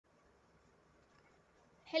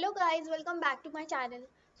Hello guys, welcome back to my channel.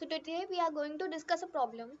 So today we are going to discuss a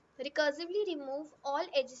problem, recursively remove all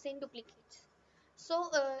adjacent duplicates.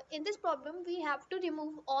 In this problem we have to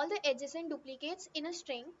remove all the adjacent duplicates in a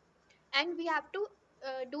string and we have to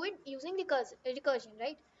do it using recursion,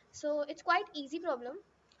 right? So it's quite easy problem.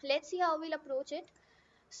 Let's see how we'll approach it.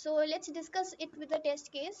 So let's discuss it with the test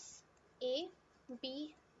case A,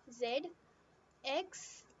 B, Z,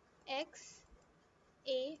 X, X,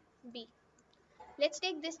 A, B. Let's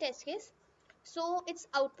take this test case. So its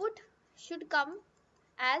output should come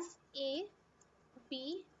as A,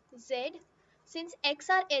 B, Z. Since X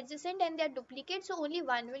are adjacent and they are duplicates, so only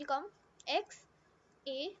one will come, X,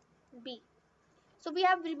 A, B. So we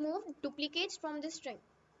have removed duplicates from this string,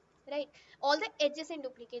 right? All the adjacent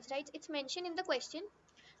duplicates, right? It's mentioned in the question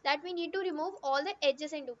that we need to remove all the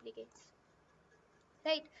adjacent duplicates,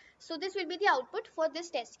 right? So this will be the output for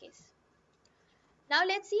this test case. Now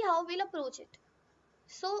let's see how we'll approach it.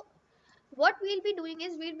 So what we'll be doing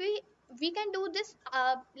is we can do this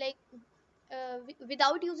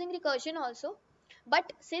without using recursion also,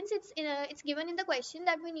 but since it's given in the question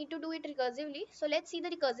that we need to do it recursively, so let's see the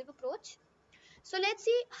recursive approach. So let's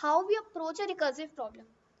see how we approach a recursive problem.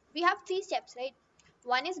 We have three steps, right?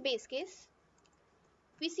 One is base case.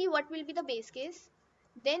 We see what will be the base case,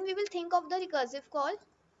 then we will think of the recursive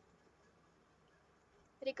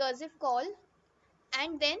call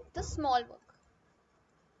and then the small work.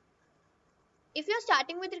 If you're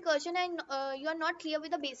starting with recursion and you are not clear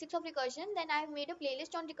with the basics of recursion, then I have made a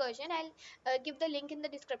playlist on recursion. I'll give the link in the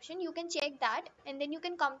description. You can check that and then you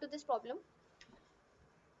can come to this problem.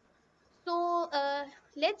 So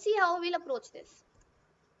let's see how we'll approach this.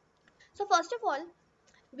 So first of all,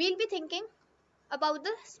 we'll be thinking about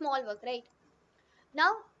the small work, right?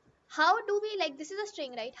 Now, how do we, like, this is a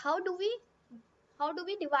string, right? How do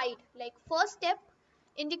we divide? Like, first step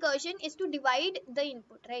in recursion is to divide the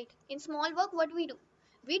input, right? In small work, what we do?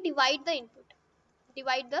 We divide the input.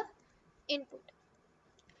 Divide the input.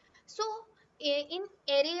 So in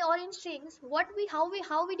array or in strings, how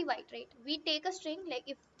we divide, right? We take a string, like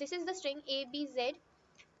if this is the string a b z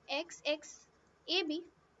x x a b.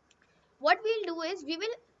 What we'll do is we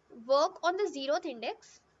will work on the 0th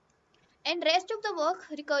index and rest of the work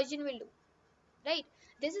recursion will do, right?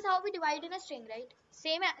 This is how we divide in a string, right?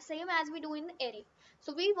 Same as we do in the array.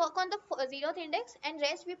 So we work on the 0th index and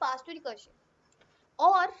rest we pass to recursion.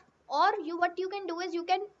 Or you what you can do is you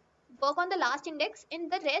can work on the last index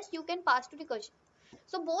and the rest you can pass to recursion.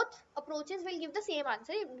 So both approaches will give the same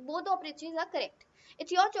answer. Both the approaches are correct.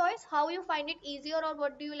 It's your choice how you find it easier or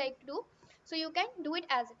what do you like to do. So you can do it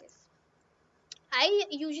as it is. I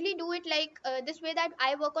usually do it like this way, that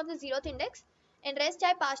I work on the 0th index and rest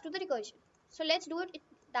I pass to the recursion. So let's do it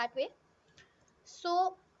that way.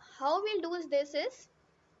 So how we'll do is this is,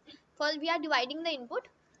 first we are dividing the input.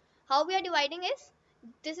 How we are dividing is,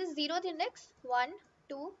 this is 0th index 1,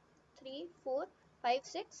 2, 3, 4, 5,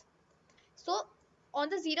 6. So on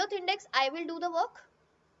the 0th index I will do the work,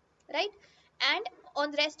 right? And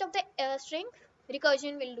on the rest of the string,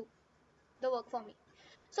 recursion will do the work for me.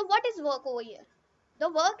 So what is work over here? The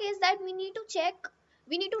work is that we need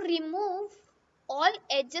to remove all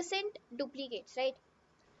adjacent duplicates, right?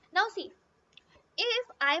 Now see, if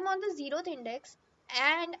I'm on the 0th index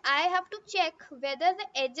and I have to check whether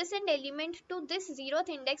the adjacent element to this 0th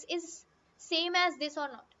index is same as this or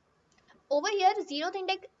not. Over here 0th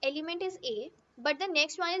index element is A, but the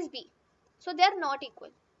next one is B. So they are not equal,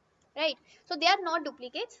 right? So they are not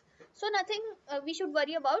duplicates. So nothing we should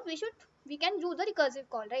worry about. We can do the recursive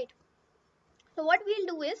call, right? So what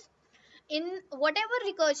we'll do is, in whatever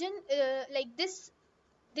recursion like this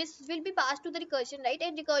will be passed to the recursion, right?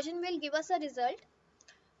 And recursion will give us a result.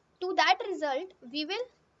 To that result we will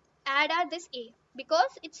add this A,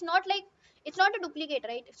 because it's not a duplicate,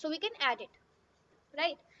 right? So we can add it,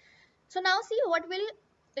 right? So now see what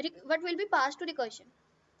will be passed to recursion.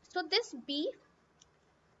 So this B,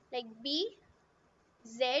 like B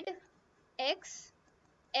Z X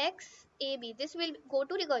X A B, this will go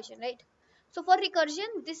to recursion, right? So for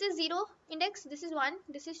recursion, this is 0 index, this is 1,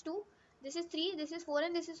 this is 2, this is 3, this is 4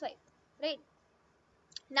 and this is 5, right?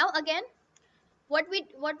 Now again what we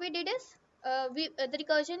did is, the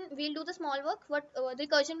recursion will do the small work. The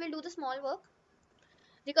recursion will do the small work.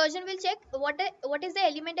 Recursion will check what is the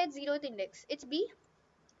element at 0th index. It's B,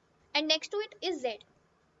 and next to it is Z.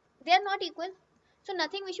 They are not equal, so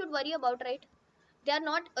nothing we should worry about, right? They are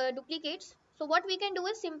not duplicates. So what we can do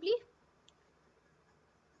is simply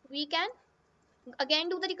we can again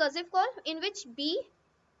do the recursive call, in which B,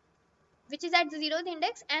 which is at the 0th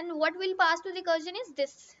index, and what will pass to recursion is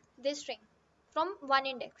this string from one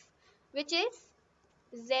index, which is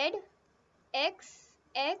Z X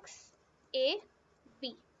x a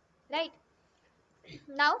b, right?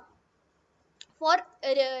 Now for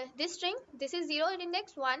this string, this is 0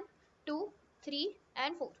 index, 1 2 3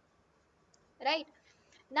 and 4, right?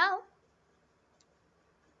 Now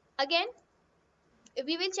again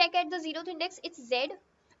we will check at the 0th index it's z,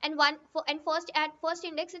 and one for, and first at first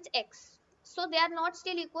index it's x. So they are not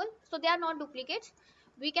still equal, so they are not duplicates.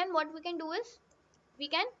 We can, what we can do is we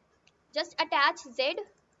can just attach z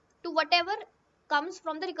to whatever comes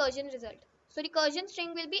from the recursion result. So recursion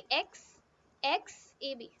string will be x x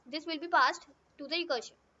a b. This will be passed to the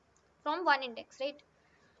recursion from one index, right?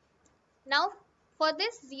 Now for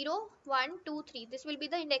this 0 1 2 3, this will be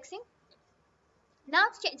the indexing. Now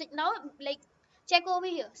now like check over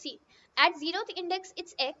here, see, at 0th index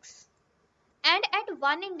it's x, and at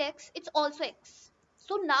one index it's also x.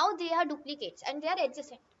 So now they are duplicates and they are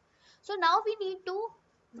adjacent. So now we need to,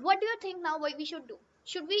 what do you think now what we should do?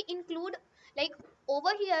 Should we include, like over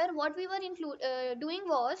here what we were doing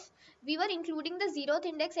was we were including the 0th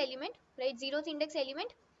index element, right? 0th index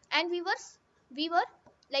element, and we were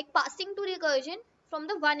like passing to recursion from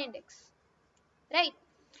the one index, right?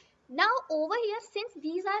 Now over here, since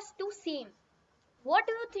these are two same, what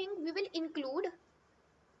do you think we will include,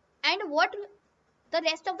 and what the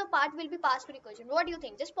rest of the part will be passed to recursion? What do you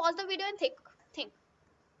think? Just pause the video and think.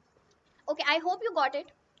 Okay, I hope you got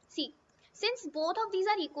it. See, since both of these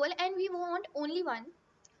are equal and we want only one,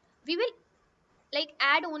 we will like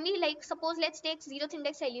add only, like suppose let's take 0th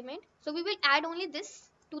index element. So we will add only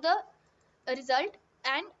this to the result,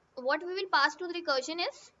 and what we will pass to the recursion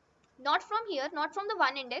is not from here, not from the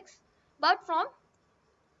one index, but from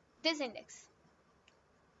this index,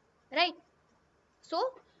 right?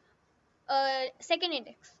 So second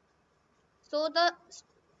index. So the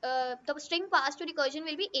string passed to recursion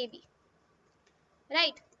will be AB,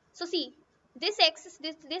 right? So see, this x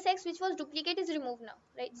which was duplicate is removed now,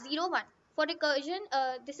 right? 0 1 for recursion.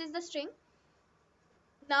 This is the string.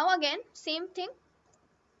 Now again same thing.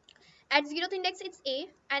 At 0th index it's A,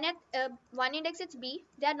 and at one index it's B.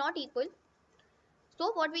 They are not equal.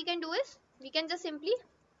 So what we can do is we can simply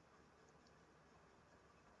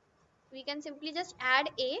just add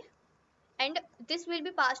A, and this will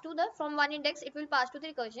be passed to the, from one index it will pass to the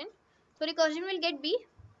recursion. So recursion will get B.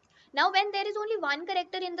 Now when there is only one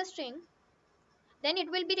character in the string, then it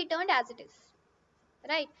will be returned as it is,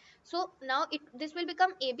 right? So now this will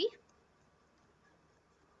become AB.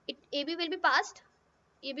 AB will be passed,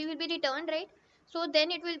 AB will be returned, right? So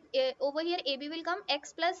then it will over here AB will come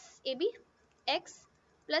x plus AB, x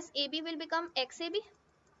plus AB will become xAB,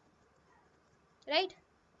 right?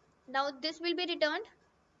 Now this will be returned.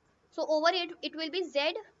 So over it will be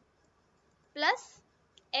z plus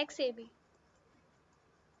xAB,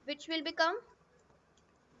 which will become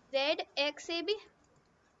zxAB.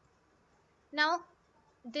 Now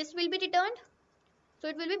this will be returned. So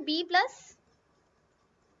it will be B plus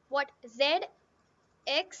what?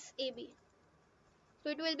 ZXAB. So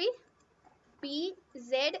it will be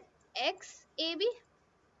BZXAB,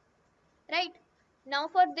 right? Now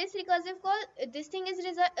for this recursive call, this thing is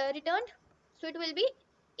returned. So it will be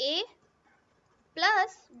A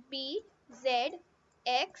plus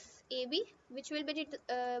BZXAB, which will be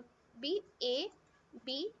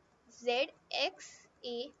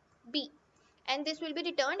BABZXAB, and this will be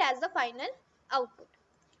returned as the final output.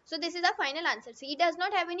 So this is our final answer. See, it does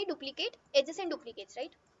not have any duplicate, adjacent duplicates,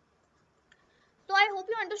 right? So I hope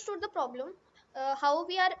you understood the problem, how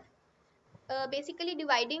we are basically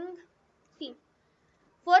dividing. See,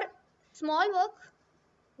 for small work,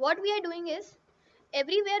 what we are doing is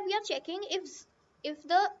everywhere we are checking if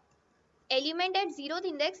the element at 0th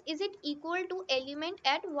index is it equal to element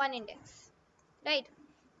at 1 index, right?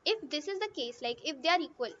 If this is the case, like if they are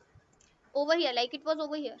equal over here, like it was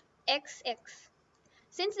over here, x x,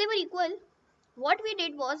 since they were equal, what we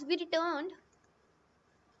did was we returned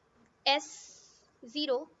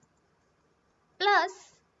s0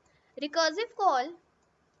 plus recursive call,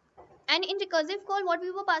 and in recursive call what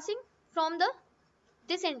we were passing from the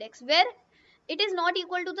this index where it is not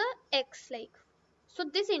equal to the x, like so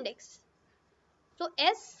this index. So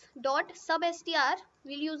s dot sub str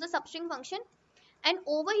will use the substring function, and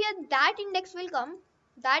over here that index will come,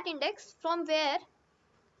 that index from where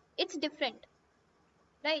it's different,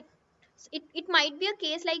 right? So it might be a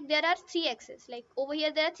case like there are 3 x's, like over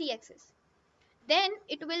here there are 3 x's, then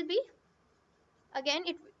it will be again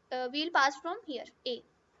it will pass from here A,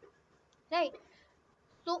 right?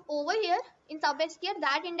 So over here in substr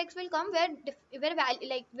that index will come where value,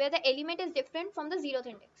 like where the element is different from the 0th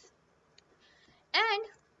index.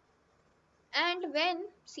 And when,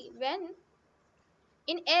 see, when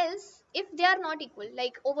in else if they are not equal,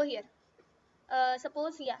 like over here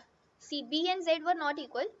suppose, yeah, see, b and z were not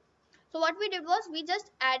equal. So what we did was we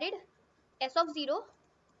just added s of 0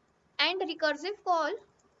 and recursive call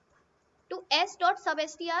to s dot sub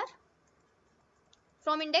str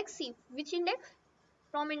from index c. Which index?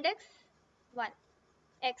 From index 1,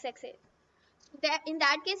 xxa. That, in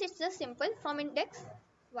that case, it's just simple from index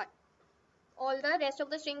 1. All the rest of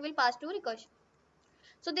the string will pass to recursion.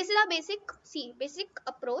 So this is our basic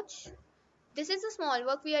approach. This is the small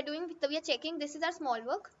work we are doing. We are checking. This is our small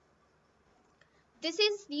work.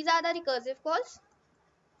 These are the recursive calls.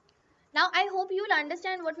 Now I hope you will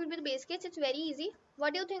understand what will be the base case. It's very easy.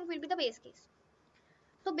 What do you think will be the base case?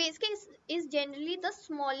 So base case is generally the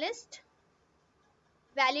smallest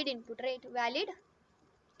valid input, right? Valid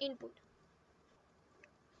input.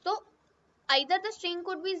 So either the string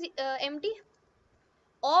could be empty,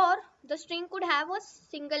 or the string could have a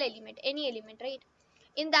single element, any element, right?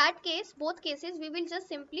 In that case, both cases, we will just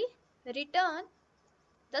simply return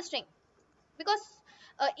the string, because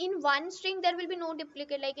in one string there will be no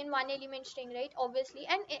duplicate, like in one element string, right? Obviously,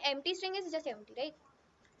 and empty string is just empty, right?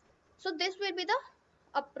 So this will be the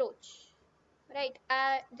approach, right?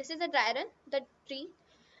 This is a dry run, the tree,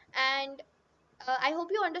 and I hope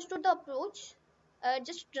you understood the approach.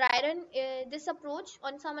 Just dry run this approach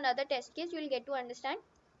on some another test case, you will get to understand.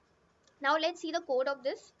 Now let's see the code of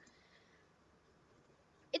this.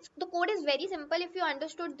 It's, the code is very simple if you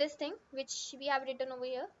understood this thing which we have written over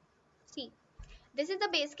here. See, this is the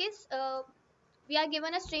base case. We are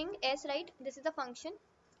given a string s, right? This is the function,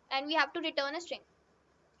 and we have to return a string.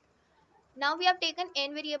 Now we have taken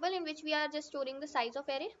n variable in which we are just storing the size of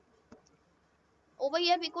array. Over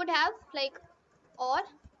here we could have like, or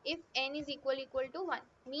if n is equal to 1,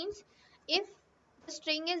 means if the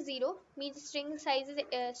string is 0, means string size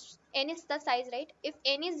is n is the size, right? If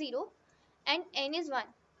n is 0 and n is 1,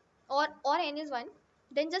 or n is 1,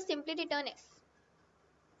 then just simply return s.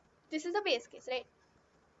 This is the base case, right?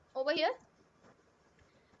 Over here,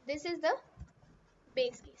 this is the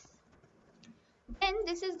base case. Then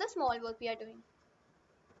this is the small work we are doing.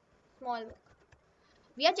 Small work.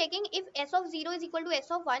 We are checking if s of 0 is equal to s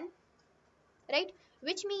of 1, right?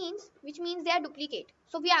 Which means they are duplicate.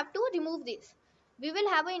 So we have to remove this. We will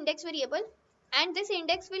have an index variable, and this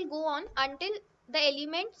index will go on until the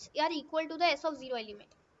elements are equal to the s of 0 element,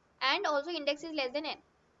 and also index is less than n.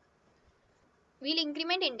 We'll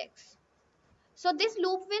increment index. So this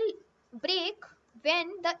loop will break when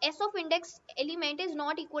the s of index element is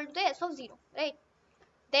not equal to the s of 0, right?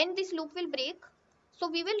 Then this loop will break. So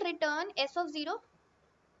we will return s of 0,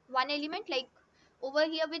 one element, like over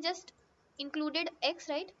here we just included x,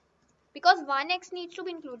 right? Because one x needs to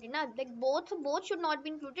be included now, like both should not be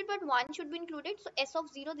included, but one should be included. So s of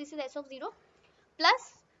 0, this is s of 0,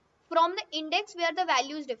 plus from the index where the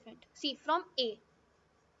value is different, see, from a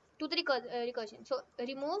to the recursion. So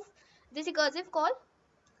remove this recursive call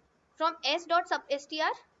from s dot sub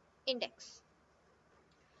str index,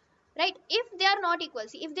 right? If they are not equal,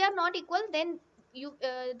 see, if they are not equal, then you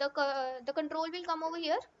the control will come over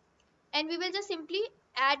here, and we will just simply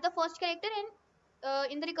add the first character,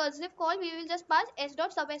 and in the recursive call we will just pass s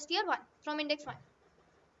dot sub str1 from index 1.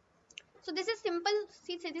 So this is simple.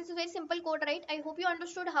 See, this is very simple code, right? I hope you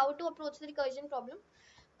understood how to approach the recursion problem.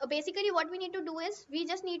 Basically what we need to do is we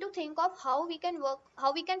just need to think of how we can work,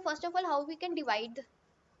 how we can, first of all, how we can divide,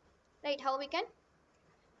 right? How we can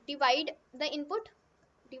divide the input,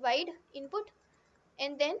 divide input,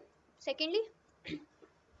 and then secondly,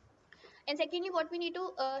 what we need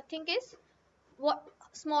to think is what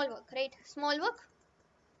small work, right? Small work.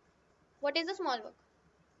 What is the small work?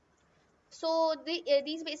 So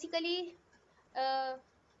these basically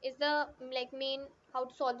is the like main how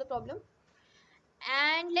to solve the problem.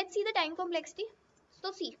 And let's see the time complexity.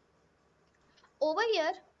 So see, over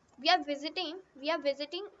here we are visiting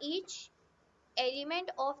each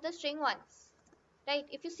element of the string once, right?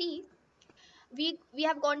 If you see, we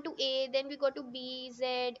have gone to a, then we go to b,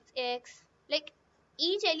 z, x, like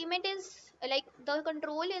each element is like the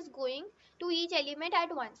control is going to each element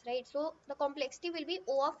at once, right? So the complexity will be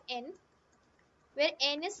O of n, where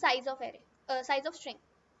n is size of array, size of string,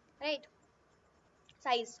 right?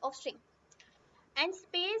 Size of string. And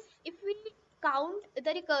space, if we count the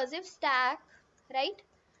recursive stack, right,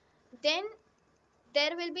 then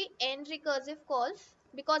there will be n recursive calls,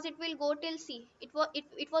 because it will go till c, it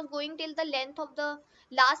was going till the length of the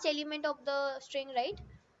last element of the string, right?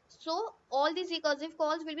 So all these recursive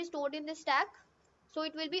calls will be stored in the stack. So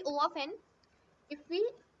it will be O of n if we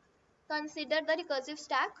consider the recursive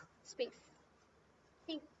stack space.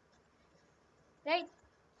 See, right?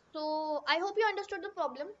 So I hope you understood the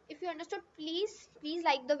problem. If you understood, please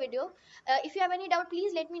like the video. If you have any doubt,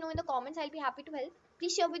 please let me know in the comments. I'll be happy to help.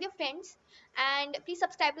 Please share with your friends, and please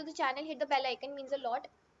subscribe to the channel. Hit the bell icon, means a lot.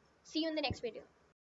 See you in the next video.